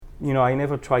I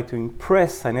never try to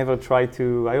impress. I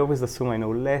always assume I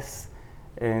know less,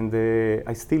 and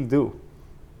I still do.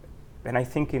 And I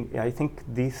think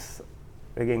this,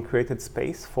 again, created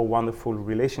space for wonderful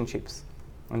relationships.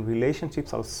 And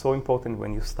relationships are so important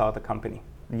when you start a company.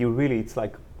 It's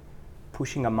like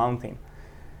pushing a mountain.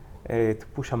 To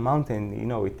push a mountain,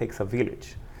 it takes a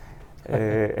village.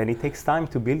 And it takes time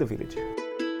to build a village.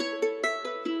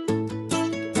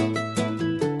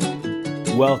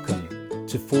 Welcome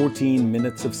to 14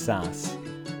 Minutes of SaaS,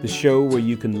 the show where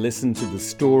you can listen to the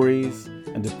stories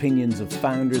and opinions of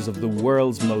founders of the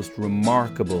world's most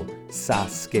remarkable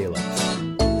SaaS scale-ups.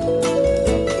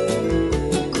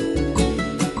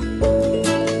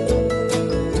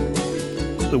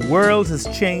 The world has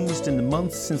changed in the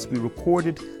months since we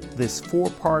recorded this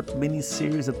 4-part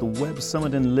mini-series at the Web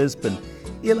Summit in Lisbon.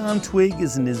 Ilan Twig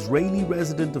is an Israeli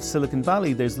resident of Silicon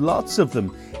Valley. There's lots of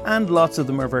them, and lots of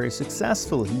them are very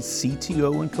successful. He's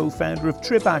CTO and co-founder of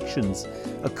TripActions,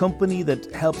 a company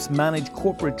that helps manage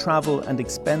corporate travel and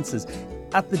expenses.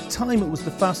 At the time, it was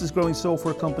the fastest growing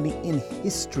software company in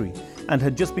history and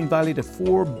had just been valued at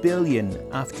 $4 billion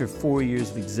after 4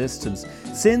 years of existence.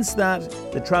 Since that,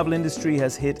 the travel industry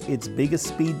has hit its biggest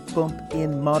speed bump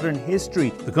in modern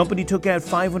history. The company took out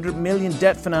 $500 million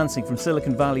debt financing from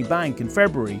Silicon Valley Bank in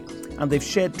February, and they've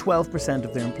shed 12%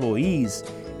 of their employees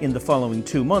in the following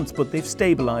 2 months, but they've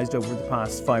stabilized over the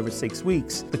past 5 or 6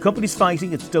 weeks. The company's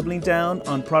fighting, it's doubling down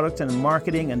on product and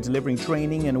marketing and delivering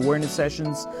training and awareness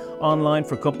sessions online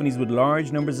for companies with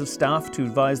large numbers of staff to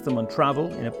advise them on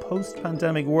travel in a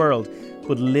post-pandemic world.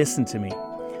 But listen to me,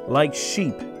 like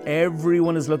sheep,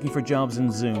 everyone is looking for jobs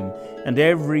in Zoom, and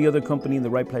every other company in the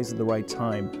right place at the right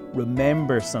time.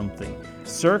 Remember something,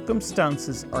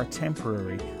 circumstances are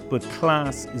temporary, but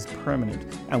class is permanent.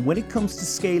 And when it comes to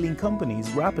scaling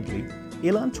companies rapidly,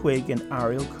 Ilan Twig and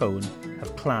Ariel Cohen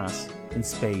have class in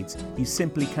spades. You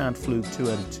simply can't fluke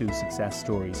 2 out of 2 success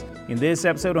stories. In this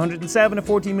episode 107 of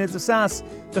 14 Minutes of SaaS,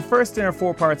 the first in our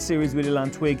 4-part series with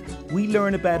Ilan Twig, we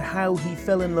learn about how he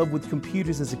fell in love with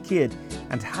computers as a kid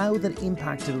and how that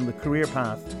impacted on the career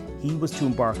path he was to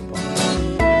embark upon.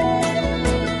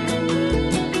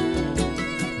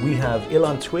 We have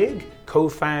Ilan Twig,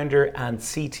 co-founder and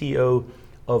CTO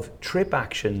of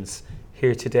TripActions,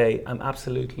 here today. I'm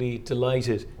absolutely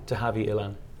delighted to have you,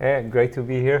 Ilan. Yeah, great to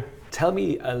be here. Tell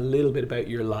me a little bit about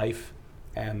your life,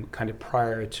 kind of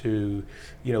prior to,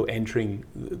 entering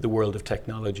the world of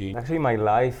technology. Actually, my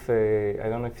life, I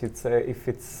don't know if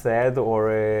it's sad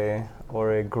or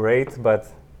great,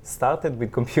 but started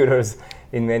with computers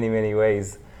in many, many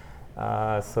ways.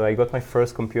 So I got my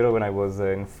first computer when I was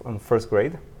in first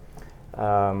grade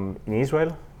in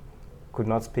Israel. Could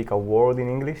not speak a word in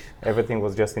English. Everything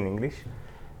was just in English.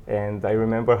 And I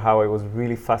remember how I was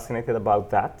really fascinated about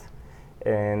that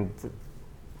and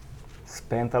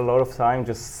spent a lot of time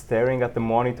just staring at the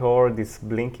monitor, this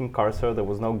blinking cursor. There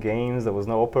was no games, there was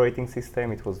no operating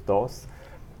system, it was DOS.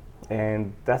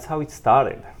 And that's how it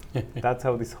started. That's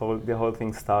how the whole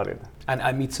thing started. And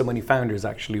I meet so many founders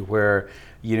actually where,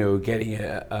 getting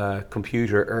a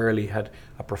computer early had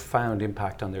a profound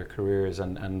impact on their careers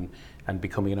and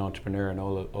becoming an entrepreneur and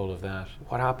all of that.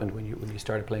 What happened when you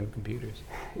started playing with computers?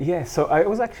 Yeah, so I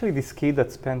was actually this kid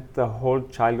that spent the whole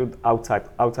childhood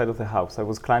outside of the house. I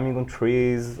was climbing on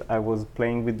trees. I was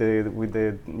playing with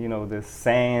the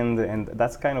sand, and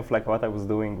that's kind of like what I was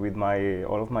doing with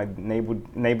all of my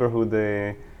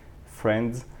neighborhood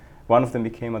friends. One of them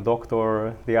became a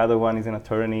doctor. The other one is an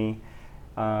attorney.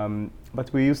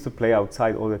 But we used to play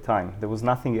outside all the time. There was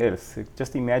nothing else.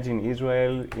 Just imagine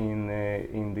Israel in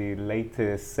the late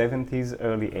 70s,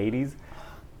 early 80s.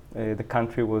 The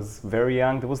country was very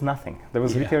young. There was nothing. There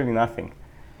was literally nothing.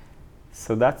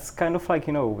 So that's kind of like,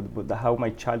 how my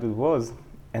childhood was.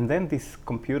 And then this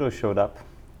computer showed up,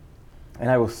 and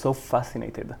I was so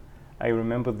fascinated. I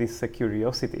remember this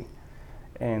curiosity.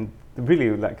 And really,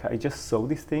 I just saw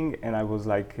this thing, and I was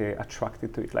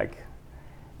attracted to it,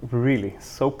 really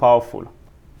so powerful.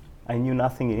 I knew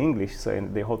nothing in English,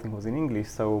 and the whole thing was in English.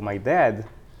 So my dad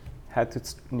had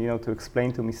to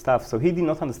explain to me stuff. So he did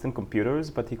not understand computers,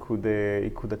 but he could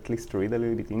at least read a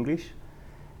little bit English,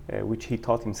 which he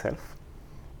taught himself.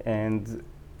 And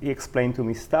he explained to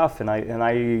me stuff, and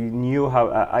I knew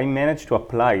how I managed to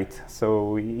apply it.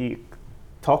 So he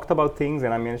talked about things,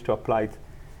 and I managed to apply it.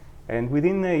 And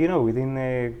within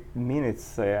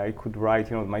minutes, I could write.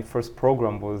 My first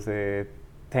program was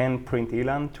 10 print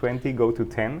Ilan, 20 go to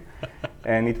 10,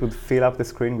 and it would fill up the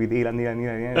screen with Ilan.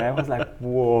 And I was like,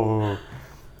 whoa!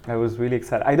 I was really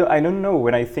excited. I don't know.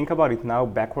 When I think about it now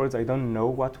backwards, I don't know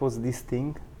what was this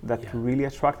thing that really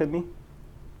attracted me.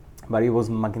 but it was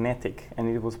magnetic and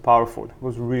it was powerful. It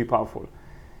was really powerful.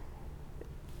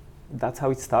 That's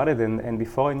how it started, and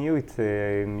before I knew it,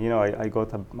 I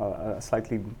got a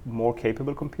slightly more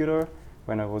capable computer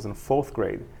when I was in 4th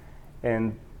grade,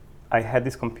 and I had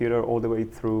this computer all the way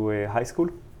through high school,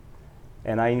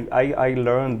 and I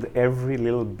learned every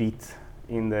little bit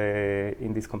in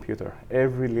this computer,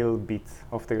 every little bit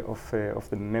of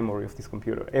the memory of this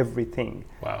computer, everything.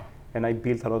 Wow! And I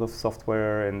built a lot of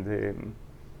software, and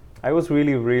I was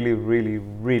really, really, really,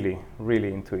 really,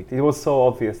 really into it. It was so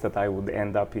obvious that I would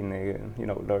end up in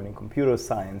learning computer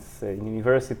science in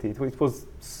university. It was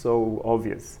so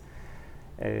obvious.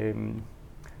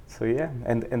 So yeah,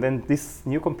 and then this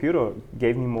new computer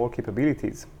gave me more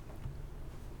capabilities.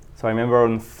 So I remember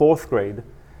in 4th grade,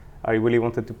 I really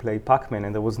wanted to play Pac-Man,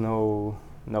 and there was no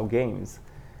games,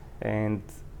 and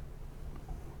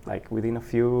like within a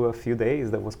few days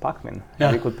there was Pac-Man.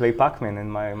 Yeah. We could play Pac-Man,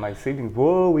 and my siblings,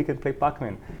 whoa, we can play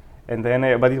Pac-Man. And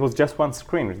then, but it was just one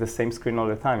screen, the same screen all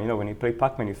the time. When you play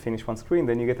Pac-Man, you finish one screen,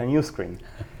 then you get a new screen.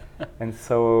 and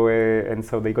so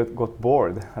they got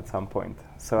bored at some point.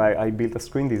 So I built a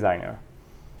screen designer.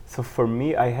 So for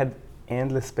me, I had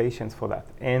endless patience for that.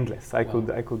 Endless. I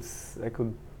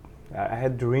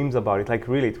had dreams about it. Like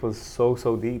really, it was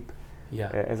so deep. Yeah.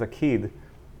 As a kid.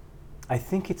 I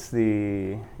think it's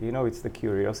the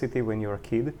curiosity when you're a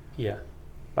kid. Yeah.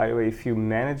 By the way, if you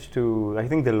manage to, I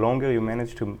think the longer you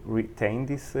manage to retain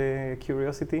this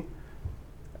curiosity,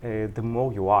 the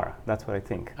more you are. That's what I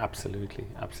think. Absolutely.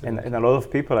 And a lot of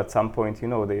people at some point,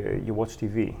 you watch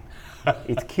TV.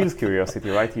 It kills curiosity,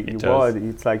 right? You does.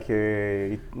 It's like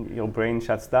your brain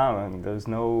shuts down, and there's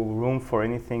no room for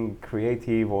anything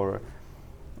creative or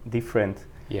different.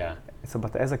 Yeah. So,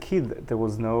 but as a kid, there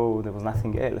was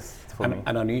nothing else for me.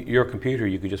 And on your computer,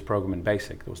 you could just program in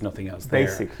BASIC. There was nothing else there.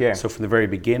 BASIC, yeah. So from the very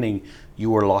beginning,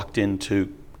 you were locked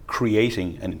into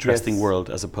creating an interesting world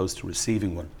as opposed to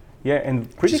receiving one. Yeah, and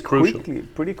pretty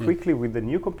quickly with the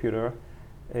new computer,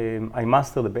 I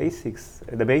mastered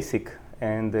the basic,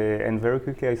 and very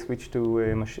quickly I switched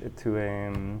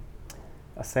to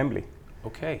assembly.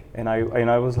 Okay. And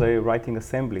I was writing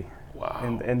assembly. Wow.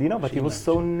 And but it was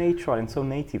so natural and so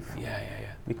native. Yeah.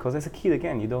 Because as a kid,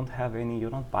 again, you're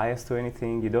not biased to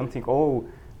anything. You don't think, oh,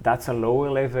 that's a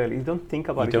lower level. You don't think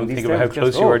about it. You don't think about how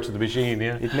close you are to the machine,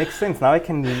 yeah. It makes sense. Now I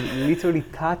can literally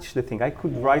touch the thing. I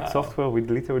could write software with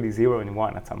literally 0 and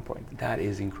 1 at some point. That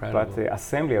is incredible. But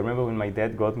assembly, I remember when my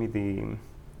dad got me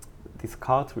this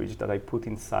cartridge that I put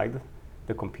inside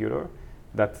the computer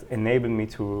that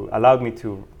allowed me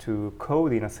to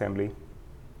code in assembly.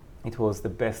 It was the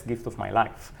best gift of my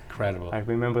life. Incredible. I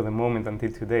remember the moment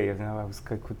until today. I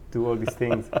could do all these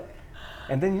things.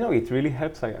 And then, it really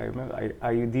helps. I remember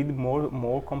I did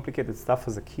more complicated stuff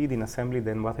as a kid in assembly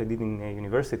than what I did in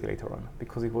university later on,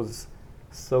 because it was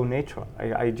so natural.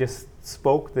 I just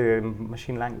spoke the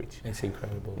machine language. It's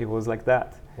incredible. It was like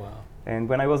that. Wow. And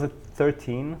when I was at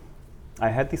 13, I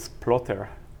had this plotter.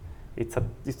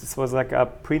 This was like a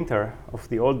printer of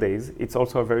the old days. It's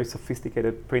also a very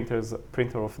sophisticated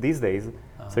printer of these days.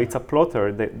 Uh-huh. So it's a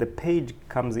plotter. The page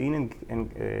comes in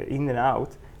and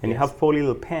out, and you have 4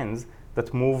 little pens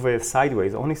that move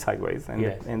sideways, only sideways,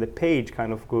 and the page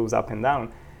kind of goes up and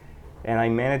down. And I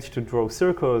managed to draw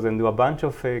circles and do a bunch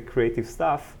of creative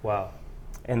stuff. Wow.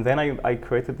 And then I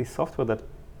created this software that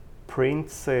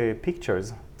prints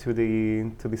pictures to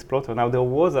this plotter. Now there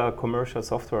was a commercial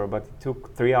software, but it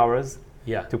took 3 hours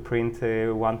to print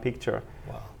one picture.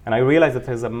 Wow. And I realized that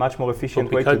there's a much more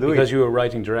efficient way to do it. Because you were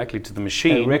writing directly to the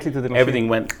machine, everything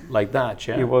went like that,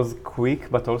 yeah? It was quick,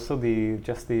 but also the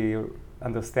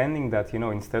understanding that,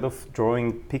 instead of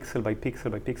drawing pixel by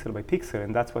pixel by pixel by pixel,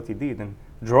 and that's what he did. And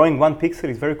drawing one pixel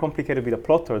is very complicated with a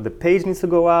plotter. The page needs to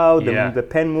go out, the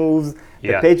pen moves,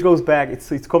 the page goes back.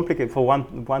 It's complicated for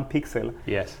one pixel.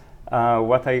 Yes.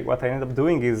 What I ended up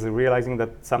doing is realizing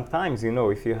that sometimes,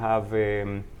 if you have,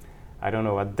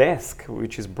 a desk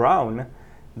which is brown,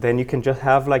 then you can just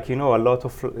have a lot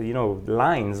of,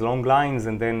 lines, long lines,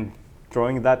 and then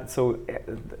drawing that. So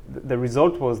the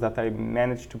result was that I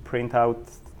managed to print out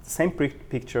same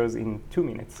pictures in 2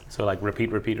 minutes. So like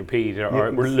repeat, or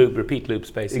repeat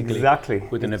loops basically. Exactly.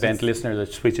 With an event listener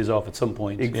that switches off at some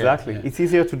point. Exactly. Yeah. It's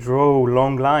easier to draw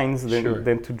long lines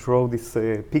than to draw this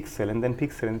pixel and then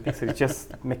pixel and pixel. It's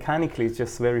just mechanically, it's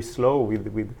just very slow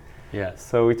with. Yeah.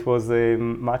 So it was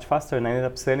much faster, and I ended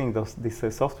up selling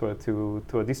this software to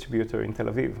a distributor in Tel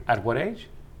Aviv. At what age?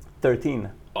 13.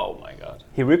 Oh my God.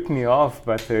 He ripped me off,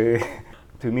 but to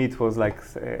me it was like,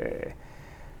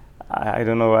 I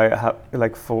don't know,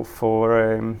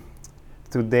 for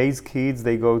today's kids,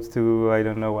 they go to, I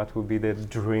don't know what would be the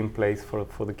dream place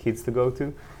for the kids to go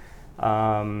to.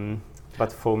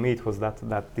 But for me, it was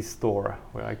this store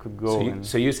where I could go.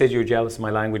 So you said you were jealous of my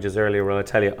languages earlier. Well, I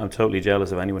tell you, I'm totally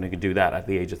jealous of anyone who could do that at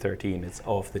the age of 13. It's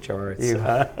off the charts.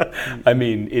 I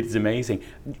mean, it's amazing.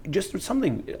 Just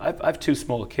something. I've two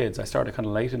small kids. I started kind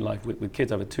of late in life with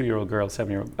kids. I have a 2-year-old girl,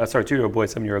 2-year-old boy,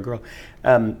 7-year-old girl.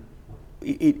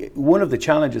 One of the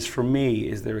challenges for me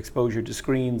is their exposure to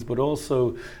screens, but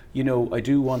also, I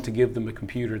do want to give them a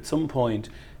computer at some point.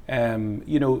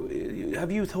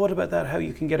 Have you thought about that? How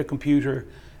you can get a computer,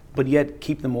 but yet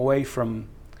keep them away from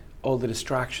all the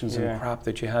distractions and crap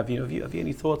that you have? Have you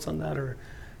any thoughts on that, or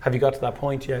have you got to that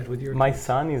point yet with your? My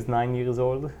son is 9 years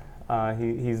old.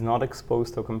 He's not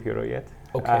exposed to a computer yet.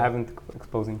 Okay. I haven't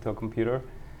exposed him to a computer.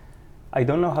 I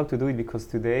don't know how to do it because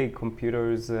today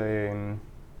computers,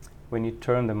 when you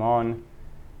turn them on,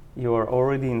 you're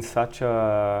already in such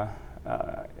a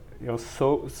you're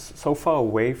so far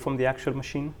away from the actual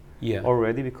machine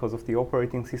already, because of the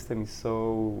operating system is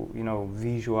so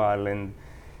visual, and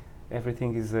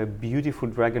everything is a beautiful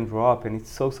drag and drop, and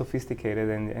it's so sophisticated,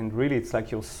 and really it's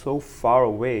like you're so far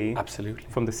away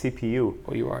from the CPU.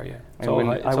 Oh, you are, yeah. And when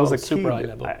I was a kid,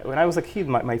 when I was a kid,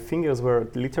 my fingers were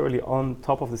literally on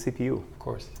top of the CPU. Of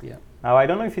course, yeah. Now, I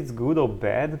don't know if it's good or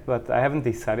bad, but I haven't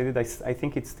decided it. I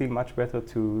think it's still much better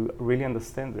to really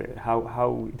understand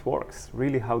how it works,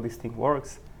 really how this thing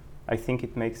works. I think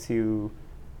it makes you...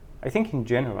 I think in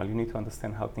general, you need to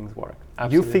understand how things work.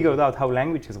 Absolutely. You figured out how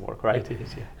languages work, right? I did,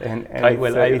 yeah. And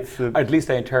at least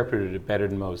I interpreted it better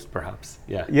than most, perhaps,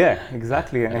 yeah. Yeah,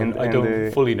 exactly. and I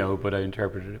don't fully know, but I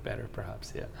interpreted it better,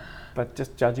 perhaps, yeah. But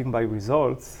just judging by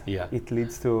results, it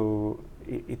leads to...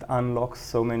 It unlocks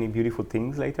so many beautiful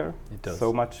things later. It does.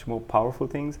 So much more powerful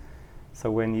things.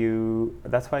 So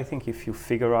that's why I think if you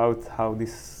figure out how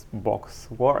this box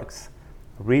works,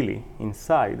 really,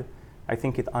 inside, I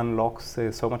think it unlocks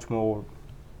so much more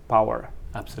power.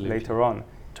 Absolutely. Later on.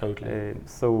 Totally.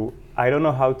 So I don't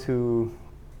know how to...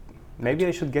 Maybe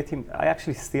I should get him... I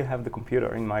actually still have the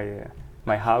computer in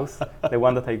my house, the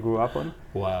one that I grew up on.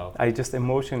 Wow. I just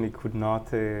emotionally could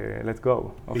not let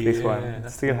go of this one.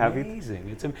 Still have it.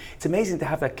 It's amazing to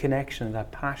have that connection,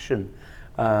 that passion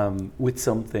with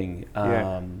something.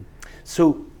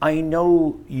 So I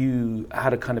know you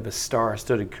had a kind of a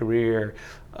star-studded career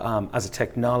as a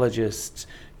technologist,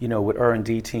 with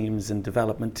R&D teams and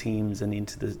development teams, and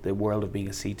into the world of being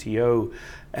a CTO.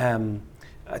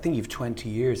 I think you've 20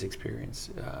 years experience,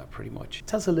 pretty much.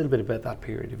 Tell us a little bit about that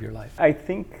period of your life. I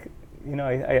think,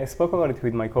 I spoke about it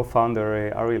with my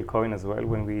co-founder, Ariel Cohen, as well,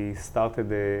 when we started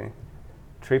the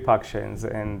Trip Actions,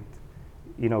 and,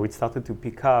 it started to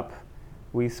pick up.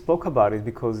 We spoke about it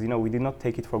because, we did not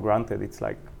take it for granted. It's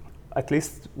like, at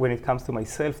least when it comes to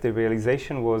myself, the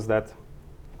realization was that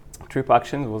Trip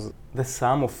Actions was the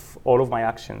sum of all of my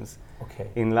actions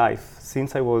in life,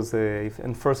 since I was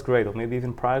in first grade, or maybe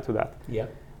even prior to that. Yeah.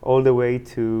 All the way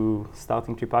to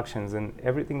starting Trip Actions, and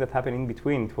everything that happened in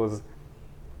between. It was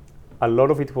a lot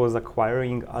of it was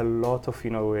acquiring a lot of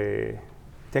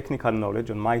technical knowledge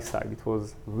on my side. It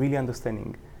was really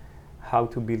understanding how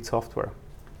to build software,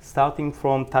 starting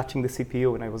from touching the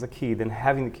CPU when I was a kid and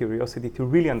having the curiosity to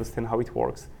really understand how it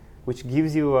works, which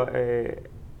gives you an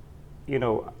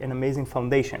amazing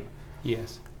foundation.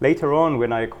 Yes. Later on,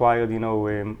 when I acquired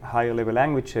higher level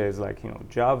languages like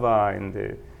Java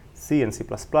and C and C++,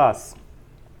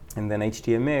 and then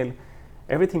HTML,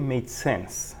 everything made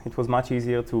sense. It was much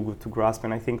easier to grasp,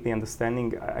 and I think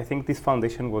I think this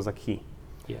foundation was a key.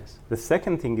 Yes. The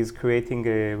second thing is creating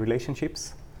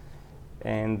relationships,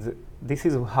 and this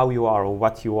is how you are or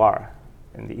what you are.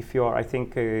 And if you are, I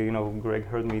think, Greg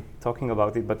heard me talking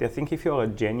about it, but I think if you're a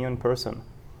genuine person,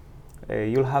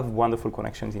 you'll have wonderful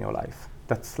connections in your life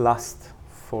that last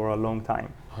for a long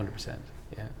time. 100%,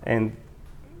 yeah. And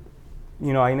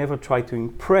I never try to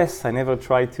impress.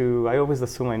 I always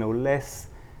assume I know less,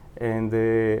 and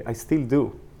I still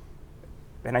do.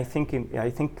 And I think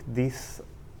this,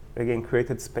 again,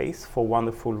 created space for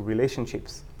wonderful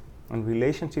relationships. And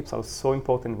relationships are so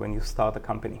important when you start a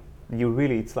company.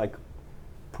 It's like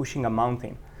pushing a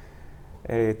mountain.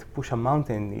 To push a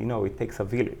mountain, it takes a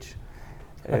village.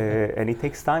 And it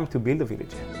takes time to build a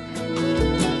village.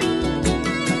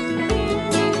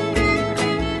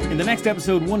 In the next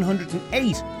episode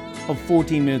 108 of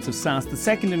 14 Minutes of SaaS, the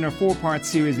second in our 4-part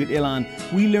series with Ilan,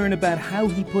 we learn about how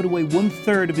he put away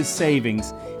 1/3 of his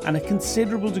savings and a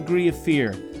considerable degree of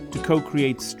fear to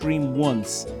co-create Stream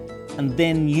once, and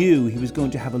then knew he was going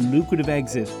to have a lucrative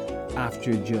exit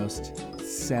after just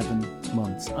 7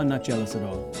 months. I'm not jealous at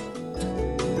all.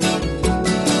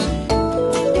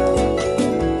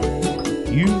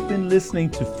 You've been listening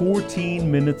to 14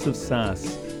 Minutes of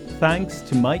SaaS. Thanks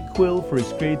to Mike Quill for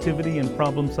his creativity and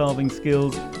problem-solving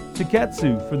skills, to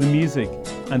Ketsu for the music,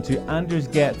 and to Anders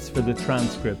Getz for the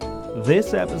transcript.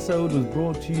 This episode was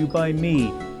brought to you by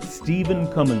me, Stephen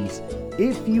Cummins.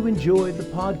 If you enjoyed the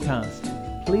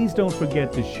podcast, please don't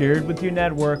forget to share it with your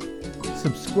network,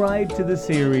 subscribe to the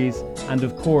series, and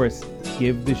of course,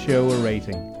 give the show a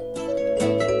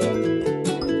rating.